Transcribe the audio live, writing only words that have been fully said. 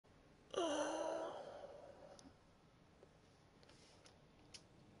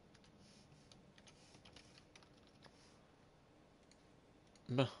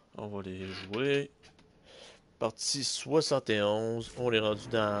Bon, on va les jouer. Partie 71. On est rendu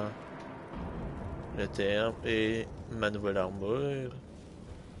dans le terme et ma nouvelle armure.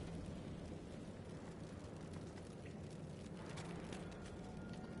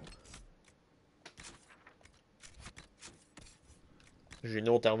 J'ai une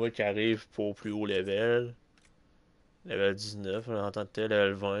autre armure qui arrive pour plus haut level. Level 19, en tant que tel,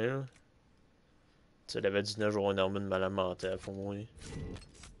 level 20. Là. Tu sais, level 19, j'aurai une armure de malade mental pour moi.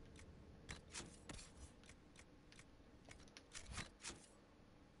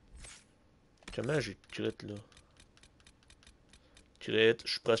 Comment j'ai de crit là? Crit,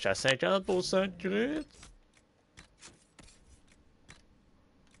 je suis presque à 50% de crit.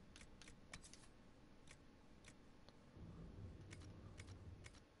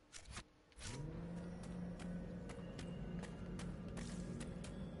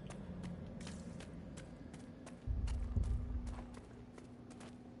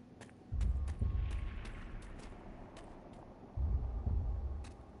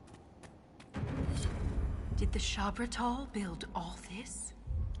 Did the Shabratal build all this?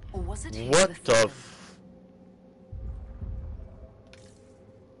 Or was it his What the Lithuanian? f...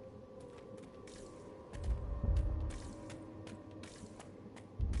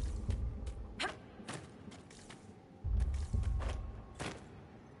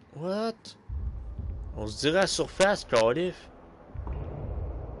 What? On se dirait à la surface, Calif.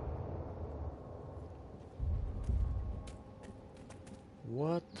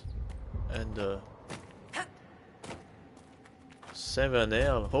 What? And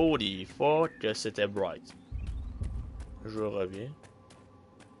 7L. Holy fuck, c'était bright. Je reviens.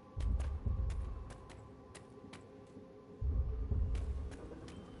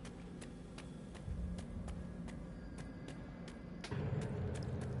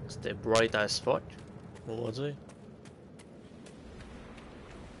 C'était bright as fuck, on va dire.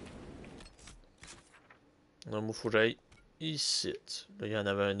 Non, moi, faut que j'aille ici. Là, il y en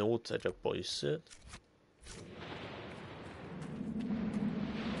avait un autre, ça n'était pas ici.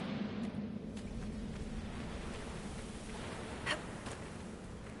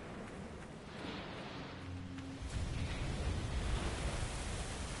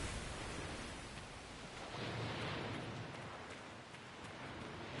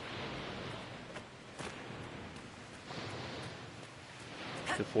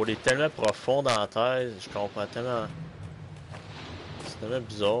 Il faut aller tellement profond dans la thèse, je comprends tellement. C'est tellement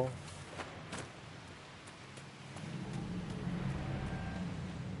bizarre.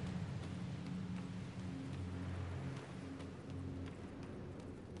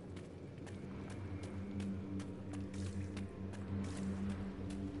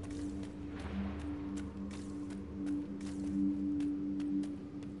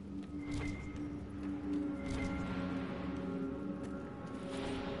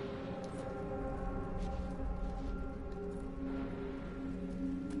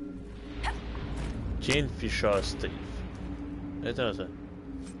 Kingfisher Steve. Intéressant.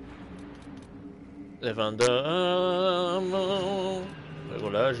 Lavender.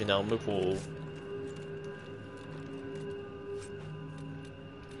 Voilà, j'ai une arme pour.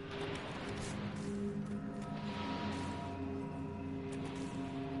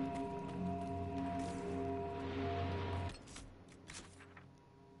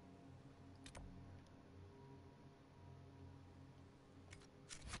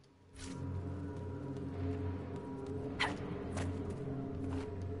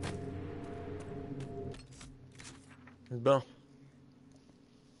 Bon.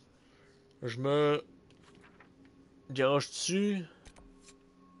 Je me garage dessus.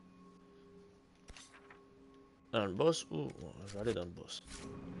 Dans le boss ou. Je vais aller dans le boss.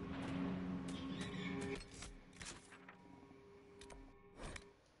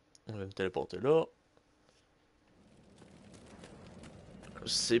 On va me téléporter là.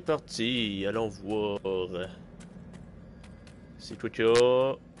 C'est parti, allons voir. C'est quoi qu'il y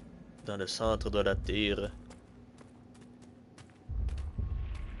a dans le centre de la Terre.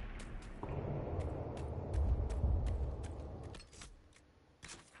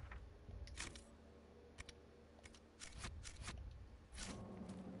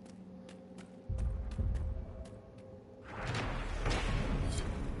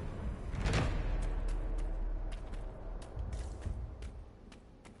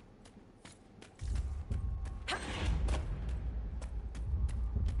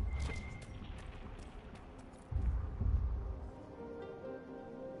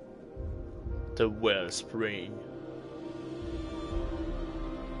 The Wellspring.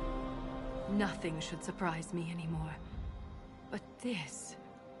 Nothing should surprise me anymore. But this...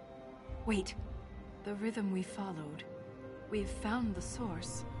 Wait, the rhythm we followed. We've found the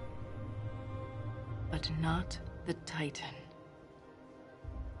source. But not the Titan.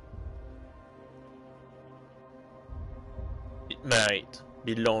 It might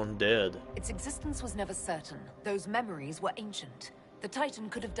be long dead. Its existence was never certain. Those memories were ancient. The Titan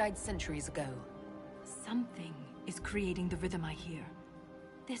could have died centuries ago. Something is creating the rhythm I hear.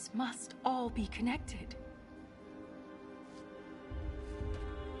 This must all be connected.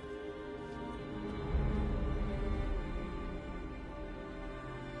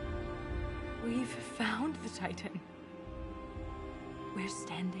 We've found the Titan. We're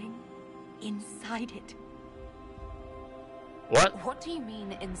standing inside it. What? What do you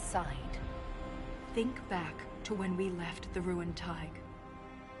mean, inside? Think back to when we left the ruined Tig.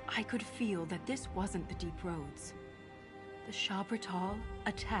 I could feel that this wasn't the deep roads. The Shabratal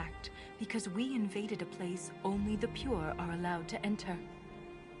attacked because we invaded a place only the pure are allowed to enter.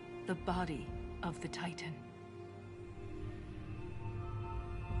 The body of the Titan.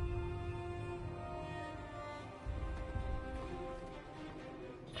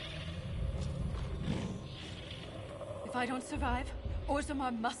 If I don't survive,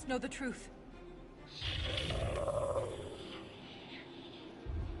 Orzammar must know the truth.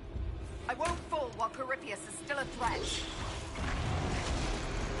 I won't fall while Corypheus is still a threat.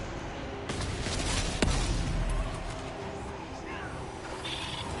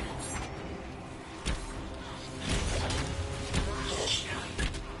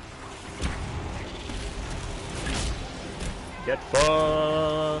 Get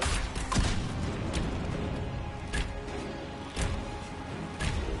fucked!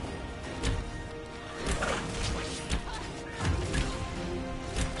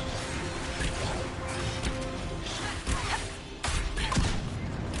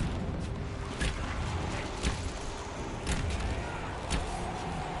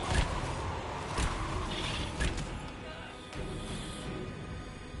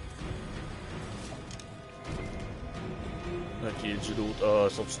 Ok, du l'autre. Ah,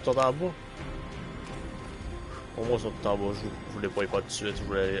 sont-ils tous en bas? Au moins, ils sont tous en bas. Je voulais pas y faire tout de suite. Je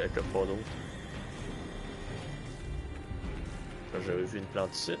voulais aller à quelque part d'autre. J'avais vu une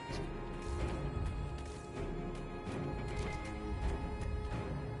plante ici.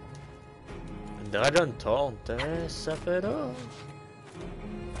 Une Dragon Taunt, hein, ça fait là.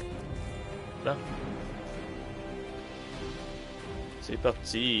 Là. C'est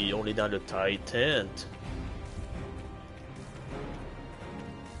parti, on est dans le Titan.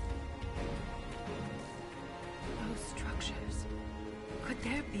 Could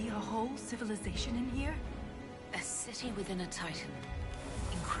there be a whole civilization in here? A city within a Titan.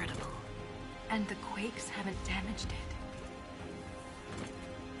 Incredible. And the quakes haven't damaged it.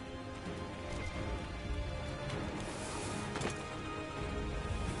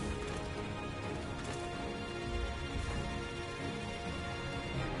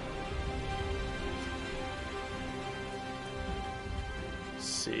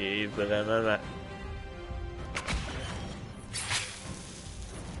 C'est vraiment...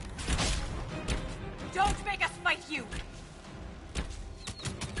 Don't make us fight you!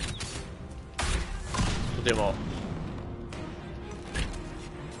 Tout est mort.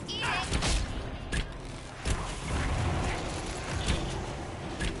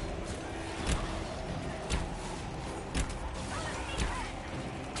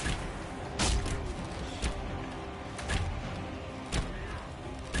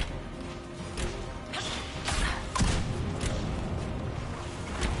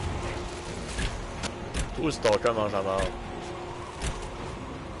 Tout le stalker mange à mort.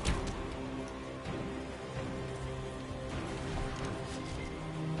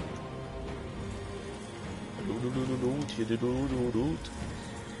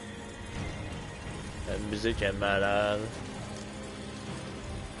 La musique est malade.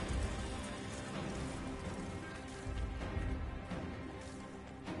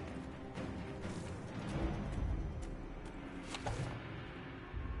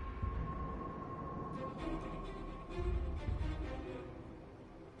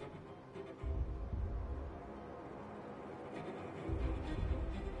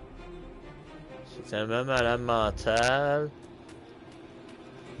 C'est un même malade mental.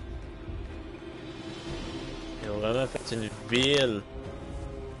 Ils ont vraiment fait une ville.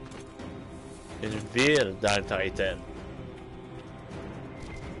 Une ville dans le Titan.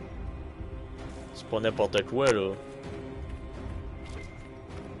 C'est pas n'importe quoi, là.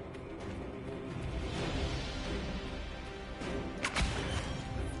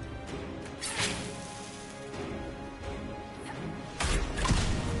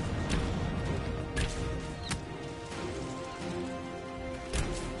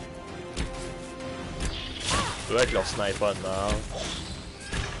 peut être leur sniper de mort.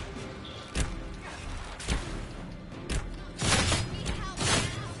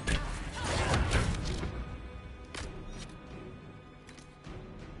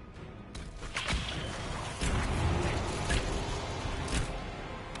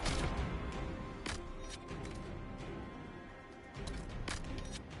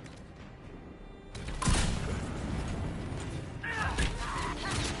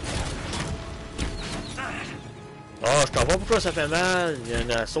 Oh, je comprends pas pourquoi ça fait mal. Il y a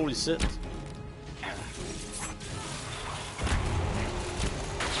un assaut ici.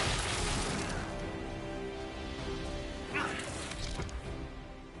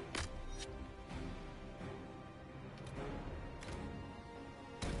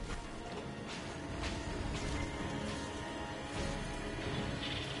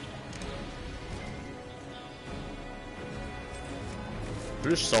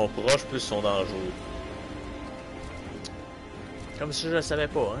 Plus ils sont proches, plus ils sont dangereux. Comme si je le savais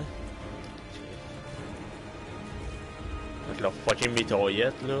pas, hein. Avec leur fucking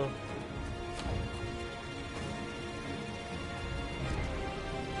mitraillette, là.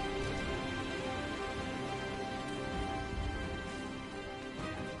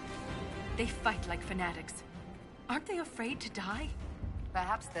 They fight like fanatics. Aren't they afraid to die?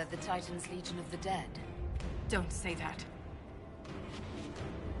 Perhaps they're the Titan's Legion of the Dead. Don't say that.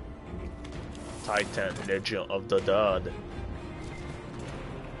 Titan, Legion of the Dead.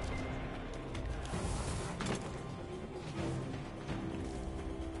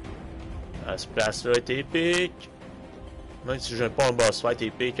 À ce place-là est épique. Même si j'aime pas un boss fight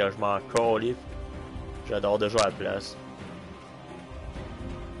épique, quand je m'en calif, j'adore déjà la place.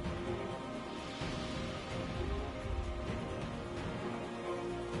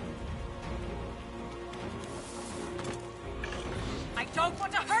 I don't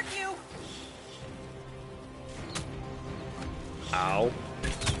want to hurt you! Ow.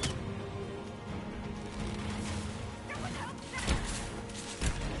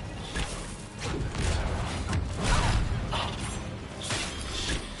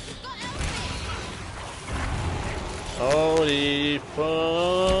 Holy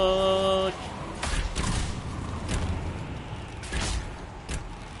fuck!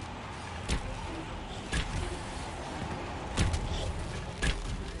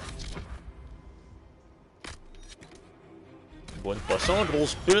 Bois une poisson,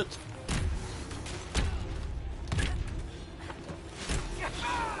 grosse pute!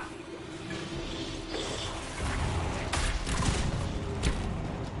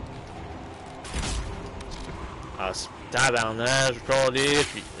 Ah, c'est tabarnage, calé,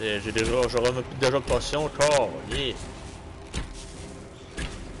 puis j'ai déjà, j'aurais même plus déjà de potion, calé.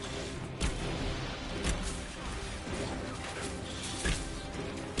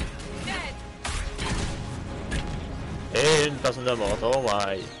 Et une personne de mort, oh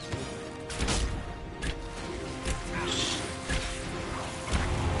my.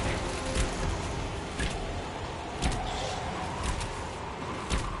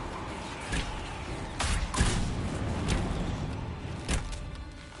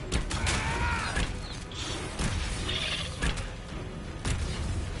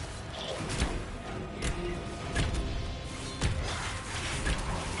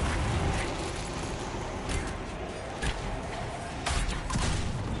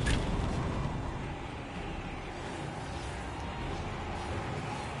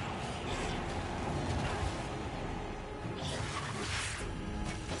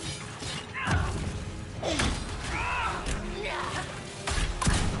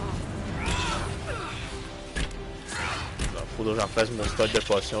 Faudrait que j'en fasse mon stock de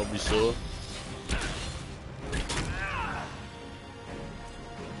potions, oublie ça.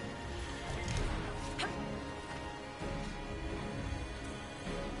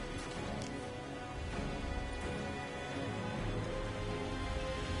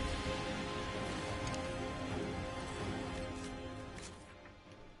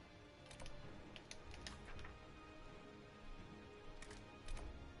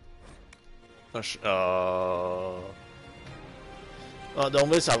 Ah,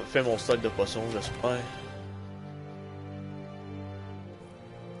 donc ça fait mon stock de potions, j'espère.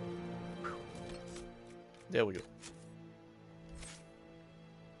 There we go.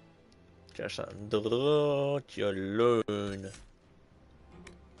 Cassandra, Kyolun.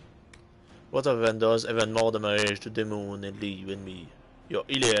 What have vendors even more damage to the moon and leave in me? You're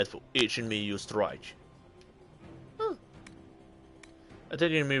elite for each enemy you strike. Huh.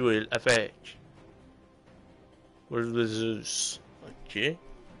 Attack enemy will affect. Where's the Zeus? Ok.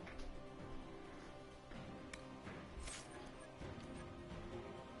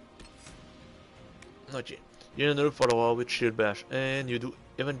 Ok. You another follower with shield bash, and you do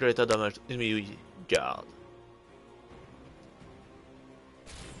even greater damage to enemy guard.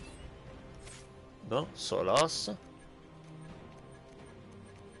 Bon, Solas.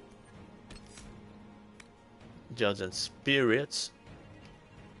 Guardian Spirits.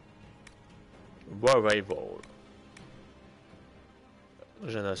 Revival.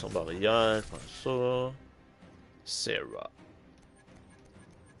 Régénération barrière, je prends ça. Sarah.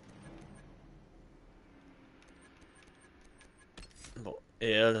 Bon,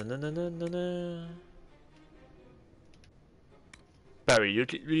 et elle, nanana. Parry,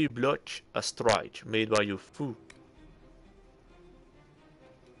 you block a strike made by your foe.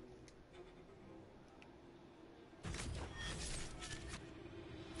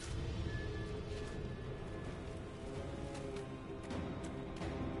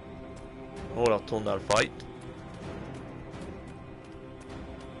 On la retourne dans le fight.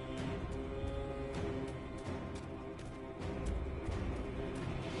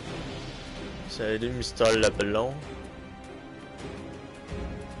 Salut Mystère le Blond.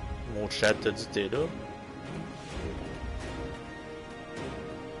 Mon chat t'a dit t'es là.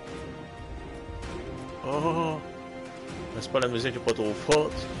 Oh! Mais c'est pas la musique qui est pas trop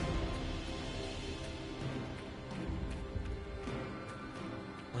forte.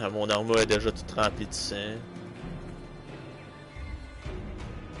 Ah, mon armure est déjà toute remplie de sang.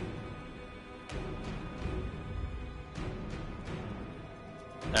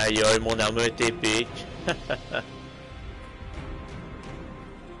 Aïe aïe, mon armure est épique.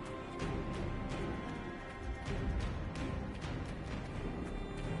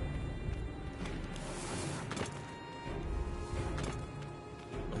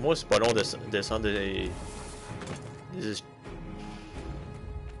 Moi, c'est pas long de descendre des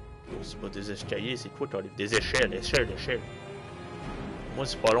c'est pas des escaliers, c'est quoi t'as des échelles, échelles. Moi,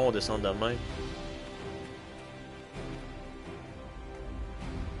 c'est pas long de descendre de même.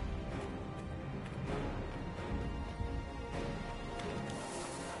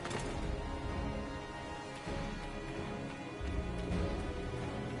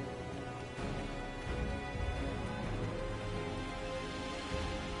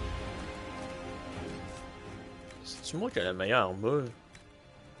 C'est moi qui ai la meilleure armure.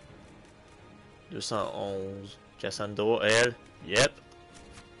 211. Cassandra, elle. Yep.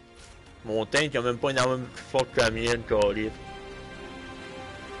 Mon tank a même pas une armure plus forte que la mienne, Calif.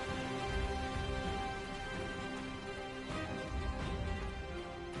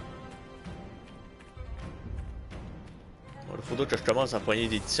 Bon, il faudra que je commence à poigner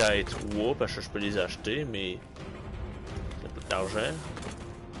des tiers et 3 parce que je peux les acheter, mais ça coûte de l'argent.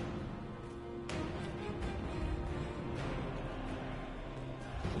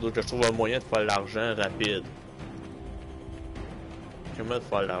 Faudrait que je trouve un moyen de faire l'argent rapide. Comment de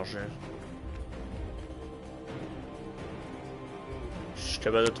faire l'argent? Je suis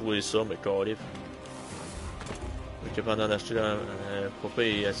capable de trouver ça, mais calif. Je suis capable d'en acheter un propre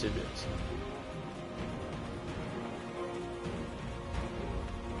assez vite.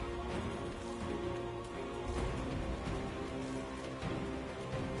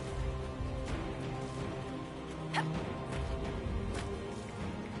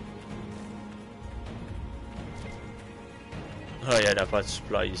 Ah, il y a la part de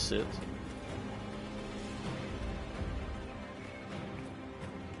supply ici.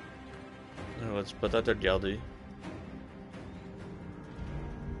 On va peut-être le garder.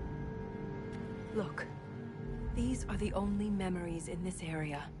 Look, these are the only memories in this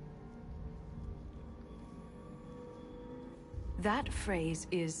area. That phrase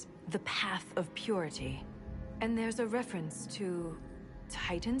is the path of purity. And there's a reference to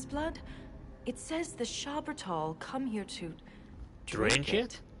Titan's blood. It says the Shabratal come here to Drink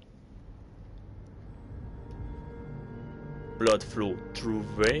it? Blood flow through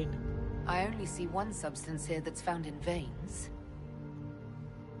vein? I only see one substance here that's found in veins.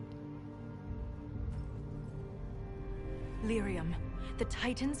 Lyrium. The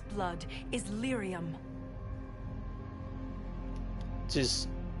Titan's blood is lyrium. This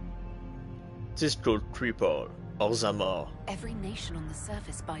called Creeper, Orzammar. Every nation on the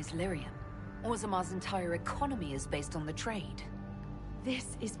surface buys lyrium. Orzammar's entire economy is based on the trade.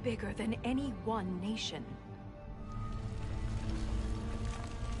 This is bigger than any one nation.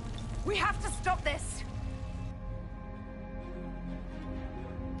 We have to stop this!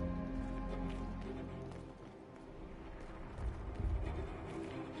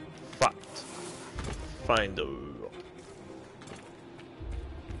 Fact. Finder.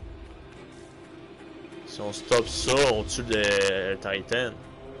 Si on stoppe ça, on tue le Titan.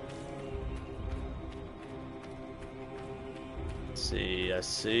 C'est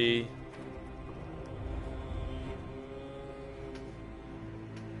assez...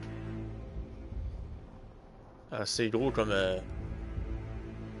 assez gros comme...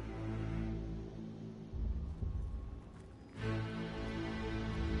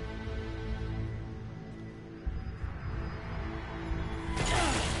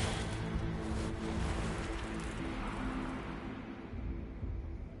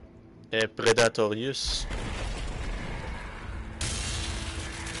 Predatorius.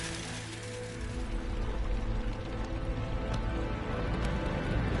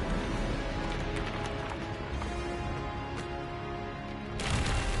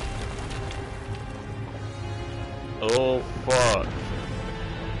 Oh fuck.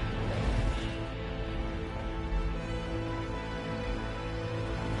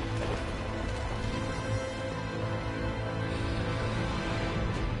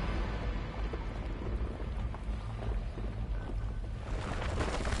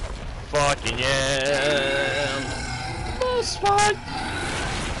 Fucking yeah! Boss fight!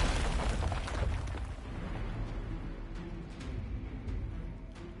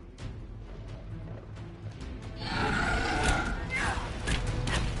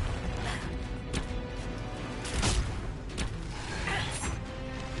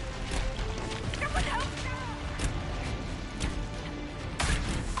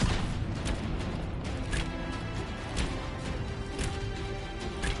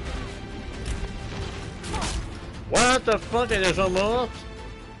 What the fuck, elle est déjà morte?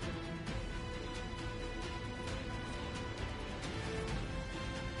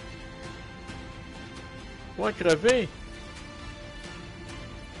 Ouais, crevé!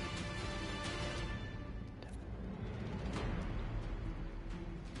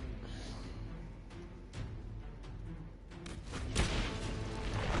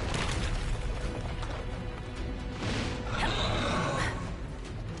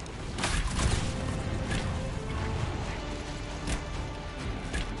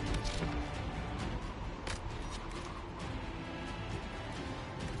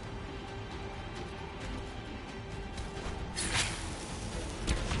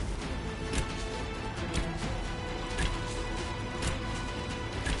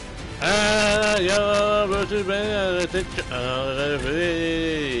 Ah, y'a, veux-tu bien arrêter de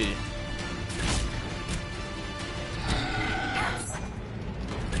rêver?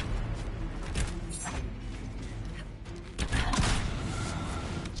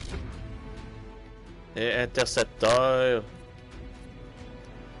 Et intercepteur.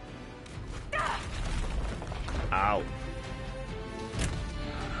 Ow.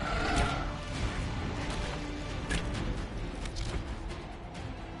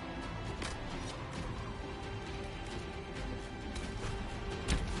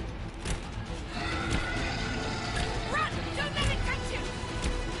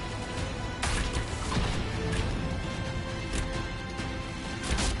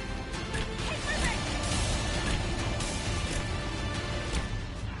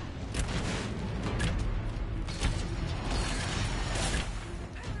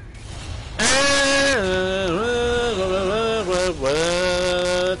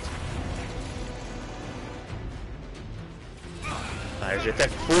 What? Ah, j'étais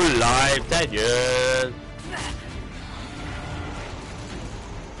full live, ta gueule!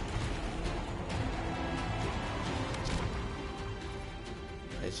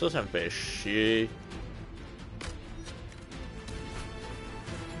 Et ça me fait chier.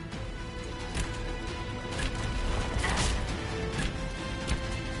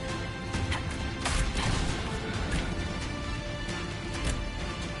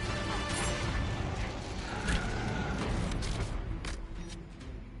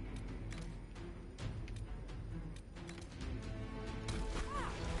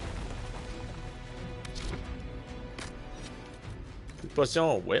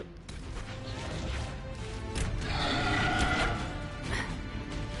 Potion whip.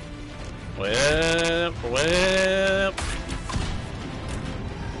 Whip.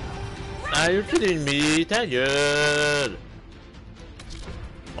 Ah, y'a plus d'ennemis, ta gueule.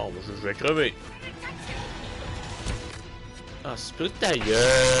 Bon, je vais crever. Ah, c'est plus de ta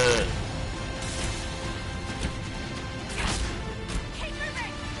gueule.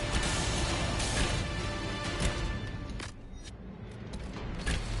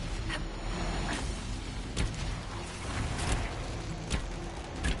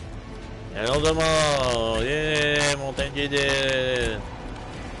 Alors de mort, yeah, montagne guidée.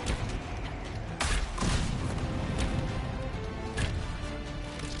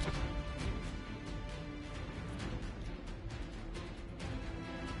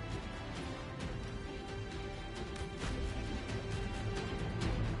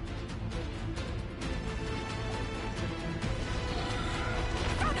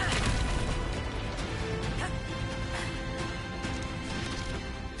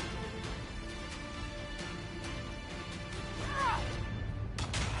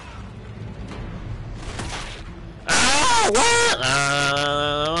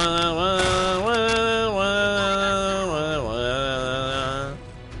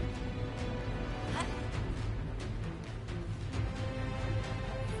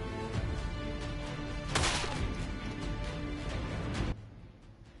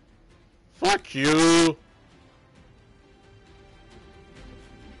 Fuck you!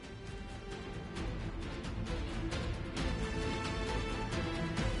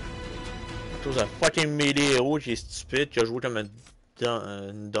 Chose à fucking mêler héros qui est stupide, qui a joué comme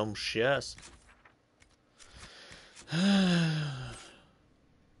une dumb chiasse.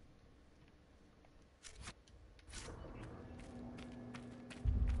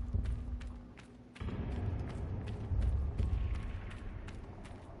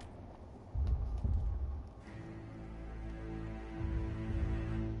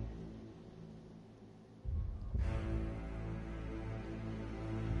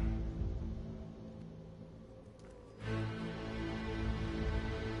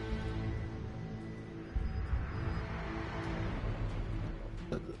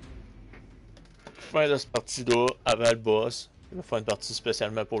 Fin de cette partie-là, avant le boss. Je vais faire une partie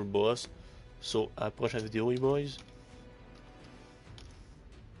spécialement pour le boss. So, à la prochaine vidéo, les boys.